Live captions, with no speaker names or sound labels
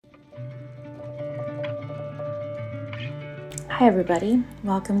Hi everybody,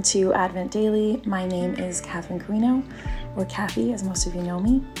 welcome to Advent Daily. My name is Catherine Carino, or Kathy as most of you know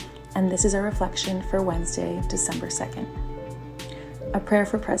me, and this is our reflection for Wednesday, December 2nd. A prayer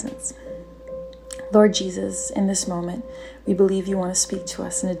for presence. Lord Jesus, in this moment, we believe you want to speak to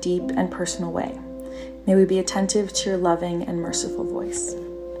us in a deep and personal way. May we be attentive to your loving and merciful voice.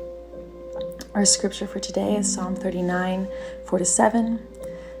 Our scripture for today is Psalm 39, 4-7.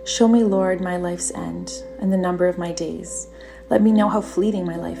 Show me, Lord, my life's end and the number of my days. Let me know how fleeting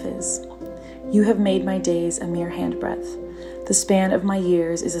my life is. You have made my days a mere handbreadth. The span of my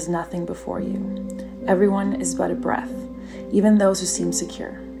years is as nothing before you. Everyone is but a breath, even those who seem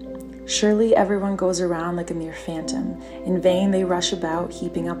secure. Surely everyone goes around like a mere phantom. In vain they rush about,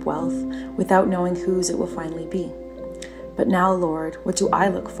 heaping up wealth, without knowing whose it will finally be. But now, Lord, what do I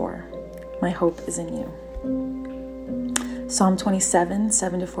look for? My hope is in you. Psalm 27,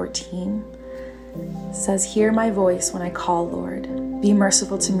 7-14 says, Hear my voice when I call, Lord. Be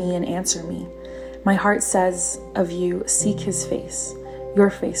merciful to me and answer me. My heart says of you, seek his face. Your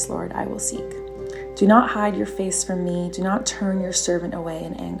face, Lord, I will seek. Do not hide your face from me. Do not turn your servant away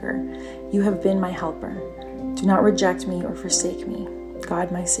in anger. You have been my helper. Do not reject me or forsake me,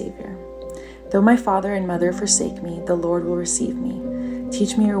 God my Savior. Though my father and mother forsake me, the Lord will receive me.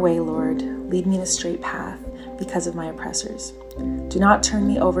 Teach me your way, Lord. Lead me in a straight path because of my oppressors. Do not turn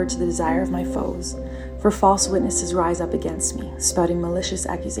me over to the desire of my foes, for false witnesses rise up against me, spouting malicious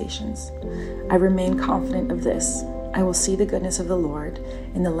accusations. I remain confident of this. I will see the goodness of the Lord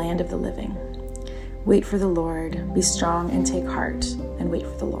in the land of the living. Wait for the Lord, be strong and take heart, and wait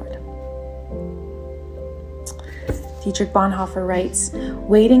for the Lord. Dietrich Bonhoeffer writes,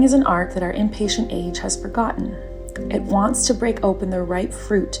 Waiting is an art that our impatient age has forgotten. It wants to break open the ripe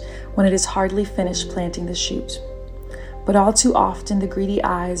fruit when it is hardly finished planting the shoot. But all too often the greedy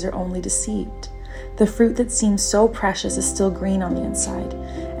eyes are only deceived. The fruit that seems so precious is still green on the inside,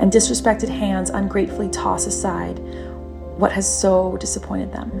 and disrespected hands ungratefully toss aside what has so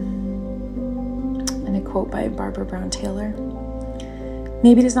disappointed them. And a quote by Barbara Brown Taylor.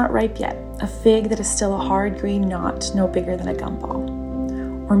 Maybe it is not ripe yet, a fig that is still a hard green knot no bigger than a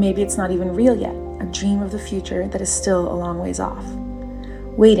gumball. Or maybe it's not even real yet, a dream of the future that is still a long ways off.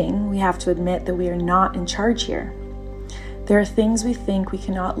 Waiting, we have to admit that we are not in charge here. There are things we think we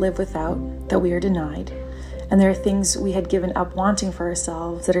cannot live without that we are denied, and there are things we had given up wanting for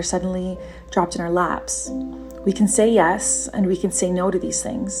ourselves that are suddenly dropped in our laps. We can say yes and we can say no to these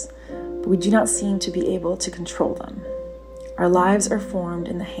things, but we do not seem to be able to control them. Our lives are formed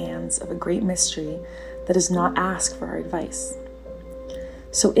in the hands of a great mystery that does not ask for our advice.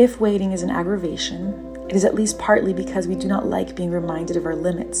 So if waiting is an aggravation, it is at least partly because we do not like being reminded of our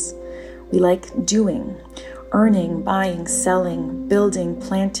limits. We like doing, earning, buying, selling, building,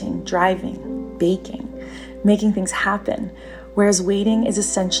 planting, driving, baking, making things happen, whereas waiting is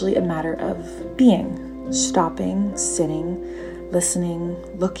essentially a matter of being, stopping, sitting, listening,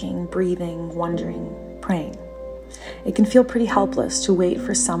 looking, breathing, wondering, praying. It can feel pretty helpless to wait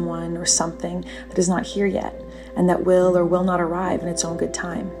for someone or something that is not here yet, and that will or will not arrive in its own good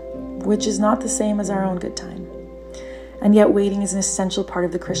time, which is not the same as our own good time. And yet waiting is an essential part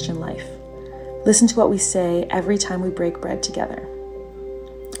of the Christian life. Listen to what we say every time we break bread together.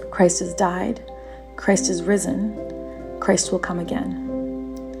 Christ has died, Christ is risen, Christ will come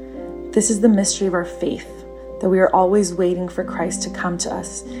again. This is the mystery of our faith, that we are always waiting for Christ to come to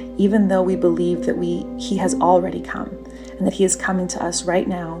us, even though we believe that he has already come, and that he is coming to us right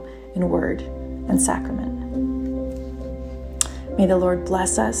now in word and sacrament. May the Lord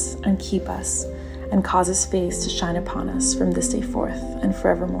bless us and keep us, and cause his face to shine upon us from this day forth and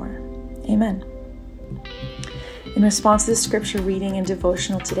forevermore. Amen. In response to the scripture reading and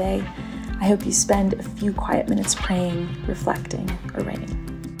devotional today, I hope you spend a few quiet minutes praying, reflecting, or writing.